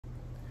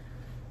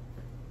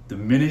the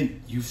minute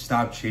you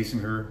stop chasing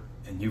her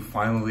and you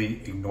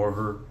finally ignore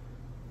her,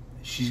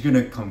 she's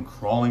gonna come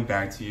crawling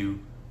back to you.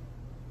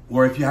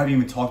 Or if you haven't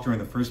even talked to her in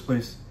the first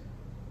place,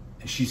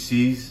 and she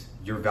sees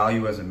your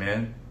value as a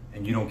man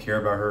and you don't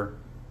care about her,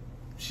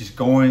 she's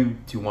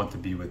going to want to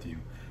be with you.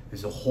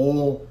 There's a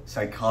whole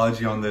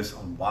psychology on this,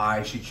 on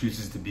why she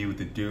chooses to be with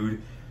the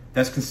dude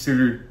that's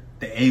considered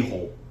the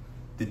a-hole,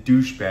 the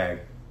douchebag,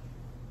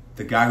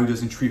 the guy who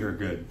doesn't treat her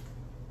good,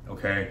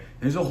 okay?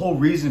 There's a whole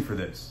reason for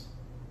this.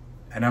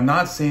 And I'm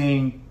not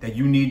saying that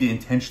you need to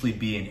intentionally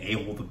be an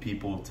a-hole to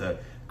people, to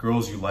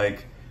girls you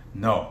like,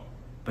 no.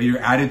 But your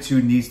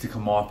attitude needs to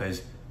come off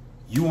as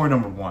you are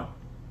number one.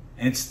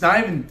 And it's not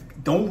even,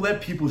 don't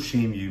let people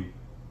shame you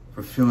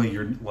for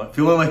feeling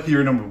like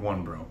you're number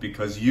one, bro,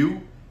 because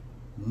you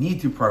need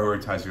to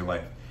prioritize your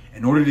life.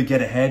 In order to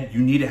get ahead,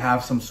 you need to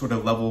have some sort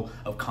of level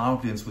of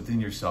confidence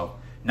within yourself.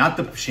 Not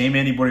to shame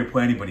anybody or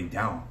put anybody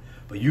down,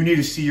 but you need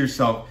to see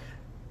yourself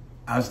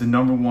as the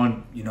number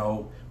one,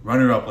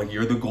 runner-up, like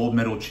you're the gold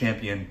medal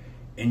champion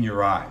in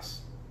your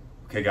eyes.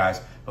 Okay, guys?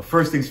 But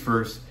first things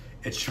first,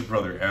 it's your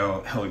brother,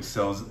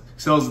 elexcels.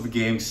 Excels is the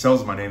game,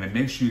 Excels is my name, and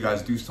make sure you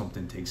guys do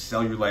something to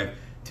excel your life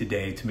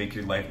today to make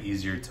your life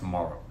easier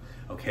tomorrow,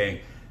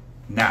 okay?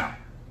 Now,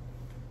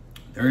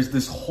 there's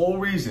this whole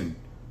reason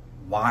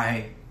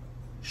why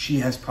she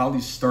has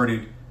probably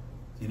started,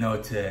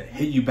 to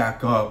hit you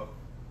back up,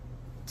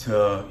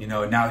 to,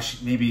 now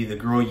maybe the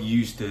girl you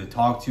used to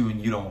talk to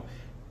and y'all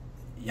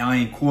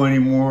ain't cool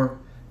anymore.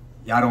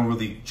 Y'all don't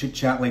really chit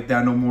chat like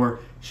that no more.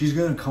 She's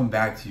gonna come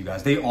back to you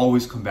guys. They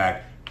always come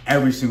back.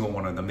 Every single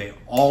one of them. They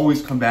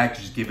always come back.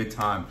 Just give it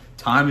time.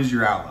 Time is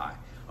your ally,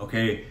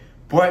 okay?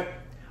 But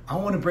I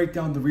want to break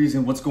down the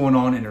reason what's going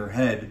on in her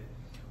head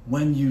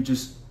when you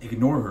just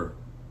ignore her,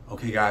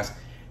 okay, guys?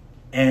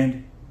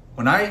 And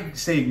when I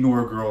say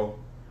ignore a girl,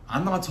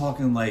 I'm not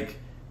talking like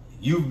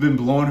you've been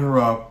blowing her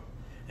up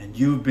and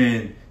you've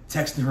been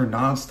texting her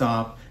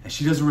nonstop and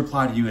she doesn't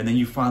reply to you and then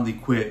you finally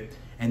quit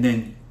and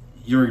then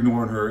you're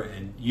ignoring her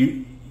and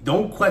you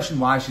don't question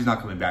why she's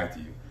not coming back to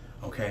you,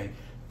 okay?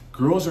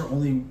 Girls are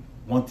only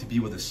want to be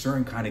with a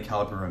certain kind of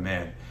caliber of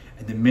man.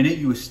 And the minute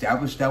you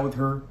establish that with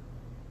her,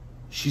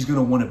 she's going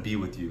to want to be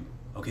with you.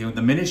 Okay,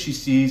 the minute she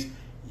sees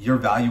your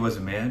value as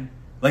a man,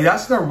 like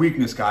that's our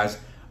weakness, guys.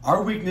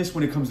 Our weakness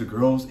when it comes to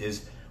girls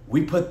is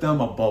we put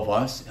them above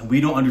us and we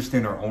don't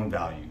understand our own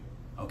value.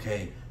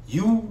 Okay,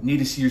 you need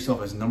to see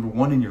yourself as number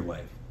one in your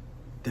life.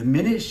 The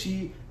minute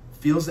she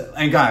feels that,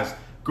 and guys,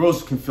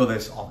 girls can feel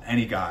this off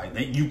any guy.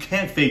 You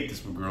can't fake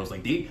this with girls.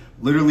 Like they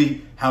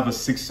literally have a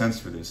sixth sense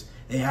for this.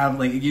 They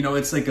have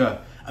it's like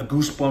a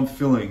goosebump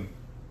feeling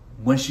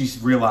when she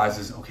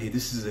realizes, okay,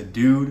 this is a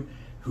dude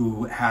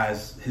who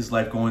has his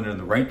life going in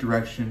the right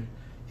direction.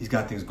 He's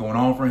got things going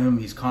on for him.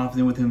 He's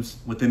confident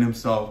within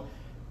himself.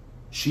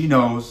 She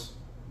knows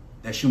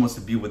that she wants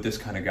to be with this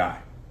kind of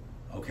guy,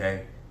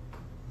 okay?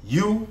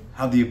 You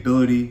have the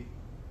ability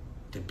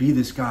to be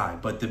this guy,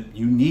 but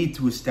you need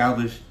to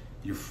establish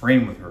your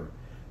frame with her.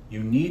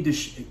 You need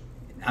to,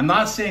 I'm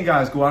not saying,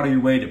 guys, go out of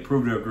your way to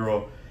prove to a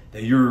girl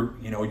that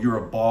you're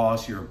a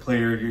boss, you're a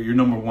player, you're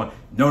number one.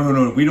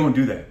 No, we don't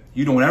do that.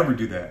 You don't ever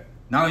do that.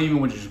 Not even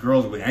with just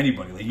girls, with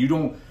anybody. Like you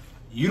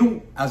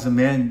don't, as a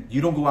man,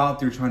 you don't go out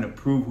there trying to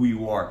prove who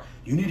you are.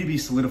 You need to be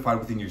solidified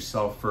within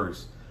yourself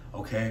first,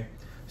 okay?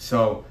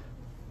 So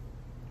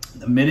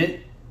the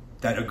minute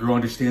that a girl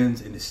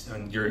understands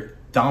and your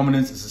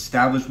dominance is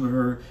established with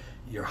her,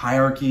 your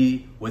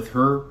hierarchy with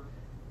her,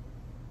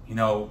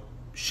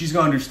 she's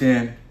gonna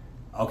understand,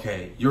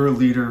 okay, you're a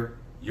leader,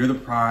 you're the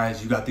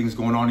prize, you got things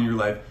going on in your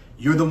life.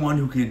 You're the one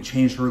who can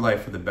change her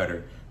life for the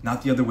better,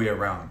 not the other way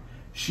around.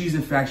 She's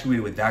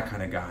infatuated with that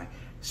kind of guy.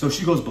 So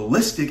she goes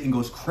ballistic and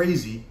goes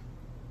crazy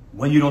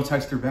when you don't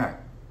text her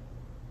back.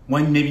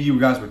 When maybe you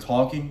guys were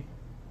talking,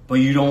 but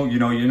you don't,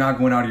 you're not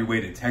going out of your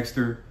way to text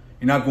her.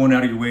 You're not going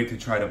out of your way to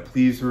try to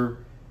please her.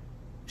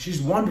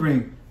 She's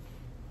wondering,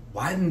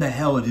 why in the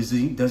hell does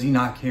he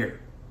not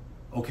care?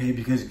 Okay,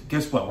 because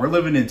guess what? We're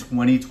living in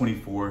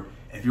 2024.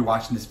 If you're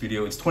watching this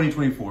video, it's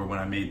 2024 when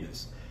I made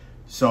this.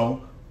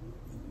 So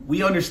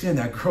we understand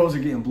that girls are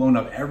getting blown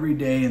up every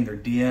day in their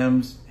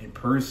DMs, in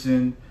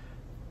person,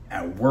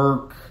 at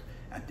work,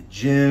 at the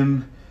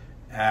gym,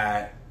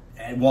 at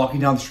walking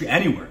down the street,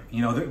 anywhere.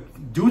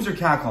 Dudes are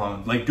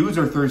catcalling. Like, dudes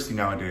are thirsty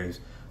nowadays.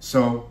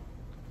 So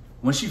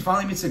when she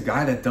finally meets a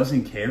guy that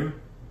doesn't care,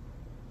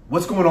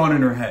 what's going on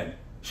in her head?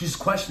 She's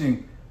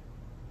questioning,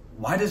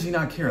 why does he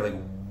not care? Like,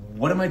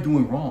 what am I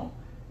doing wrong?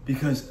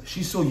 Because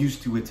she's so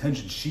used to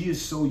attention. She is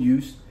so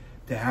used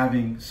to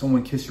having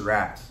someone kiss her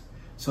ass.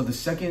 So the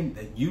second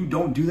that you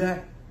don't do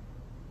that,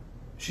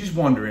 she's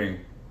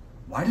wondering,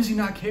 why does he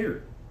not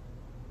care?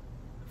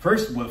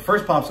 What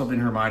first pops up in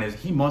her mind is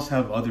he must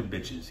have other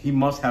bitches. He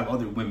must have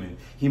other women.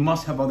 He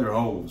must have other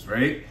hoes,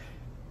 right?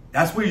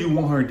 That's where you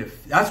want her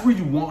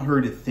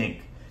to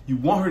think. You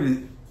want her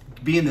to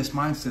be in this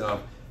mindset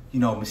of,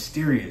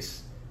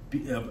 mysterious,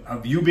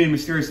 of you being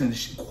mysterious and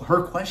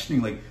her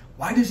questioning, like,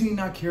 why does he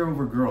not care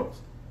over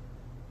girls?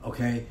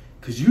 Okay?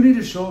 Because you need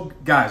to show,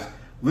 guys,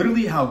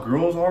 literally how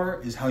girls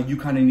are is how you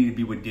kind of need to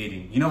be with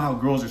dating. You know how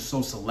girls are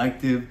so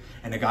selective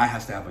and a guy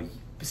has to have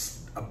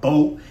a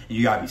boat and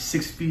you gotta be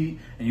 6 feet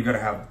and you gotta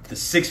have the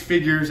 6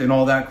 figures and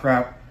all that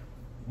crap.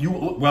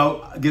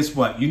 Well, guess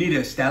what? You need to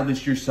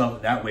establish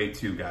yourself that way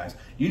too, guys.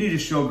 You need to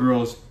show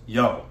girls,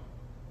 yo,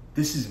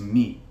 this is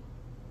me.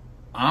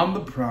 I'm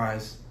the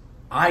prize.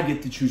 I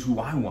get to choose who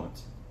I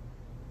want.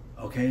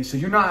 Okay, so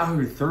you're not out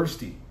here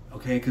thirsty,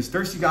 okay? Because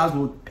thirsty guys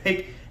will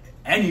pick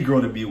any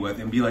girl to be with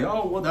and be like,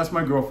 oh, well, that's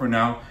my girlfriend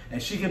now.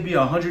 And she can be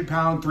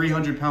 100-pound,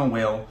 300-pound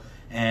whale.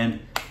 And,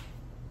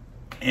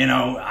 you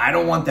know, I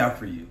don't want that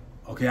for you,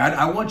 okay?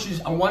 I want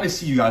to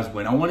see you guys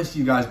win. I want to see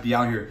you guys be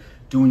out here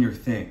doing your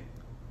thing.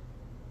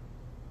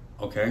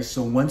 Okay,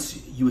 so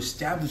once you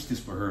establish this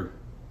for her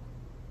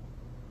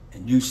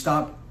and you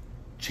stop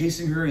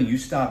chasing her and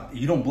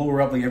you don't blow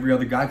her up like every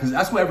other guy, because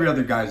that's what every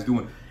other guy is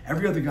doing.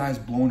 Every other guy is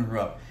blowing her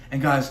up.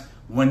 And guys,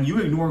 when you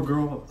ignore a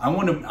girl, I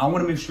want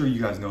to make sure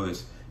you guys know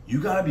this. You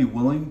got to be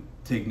willing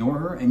to ignore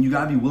her and you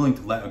got to be willing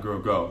to let a girl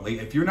go. Like,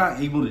 if you're not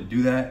able to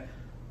do that,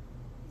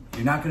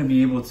 you're not going to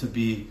be able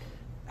to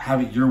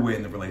have it your way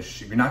in the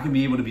relationship. You're not going to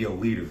be able to be a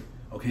leader,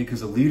 okay?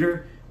 Because a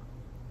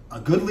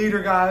good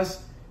leader,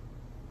 guys,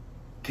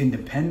 can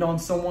depend on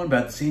someone, but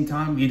at the same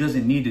time, he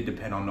doesn't need to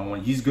depend on no one.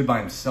 He's good by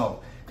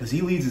himself because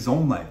he leads his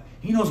own life.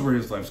 He knows where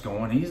his life's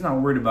going. He's not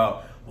worried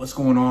about what's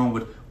going on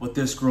with what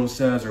this girl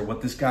says or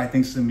what this guy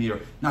thinks of me.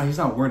 No, he's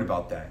not worried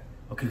about that,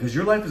 okay? Because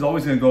your life is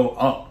always going to go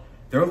up.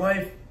 Their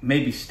life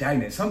may be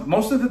stagnant.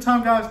 Most of the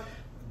time, guys,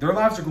 their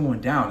lives are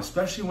going down,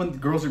 especially when the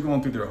girls are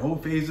going through their whole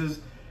phases.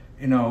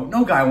 You know,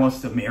 no guy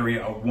wants to marry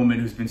a woman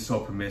who's been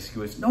so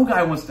promiscuous. No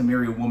guy wants to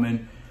marry a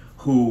woman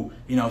who,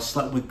 you know,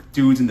 slept with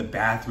dudes in the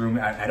bathroom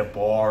at a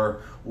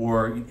bar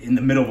or in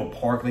the middle of a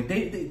park. Like,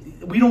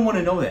 we don't want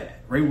to know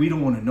that, right? We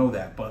don't want to know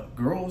that. But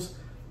girls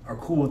are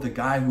cool with a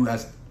guy who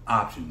has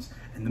options.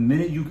 And the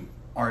minute you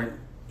are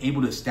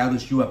able to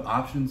establish you have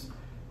options,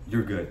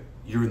 you're good.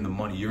 You're in the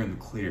money. You're in the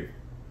clear,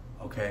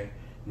 okay?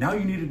 Now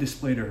you need to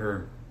display to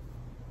her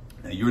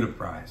that you're the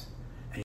prize.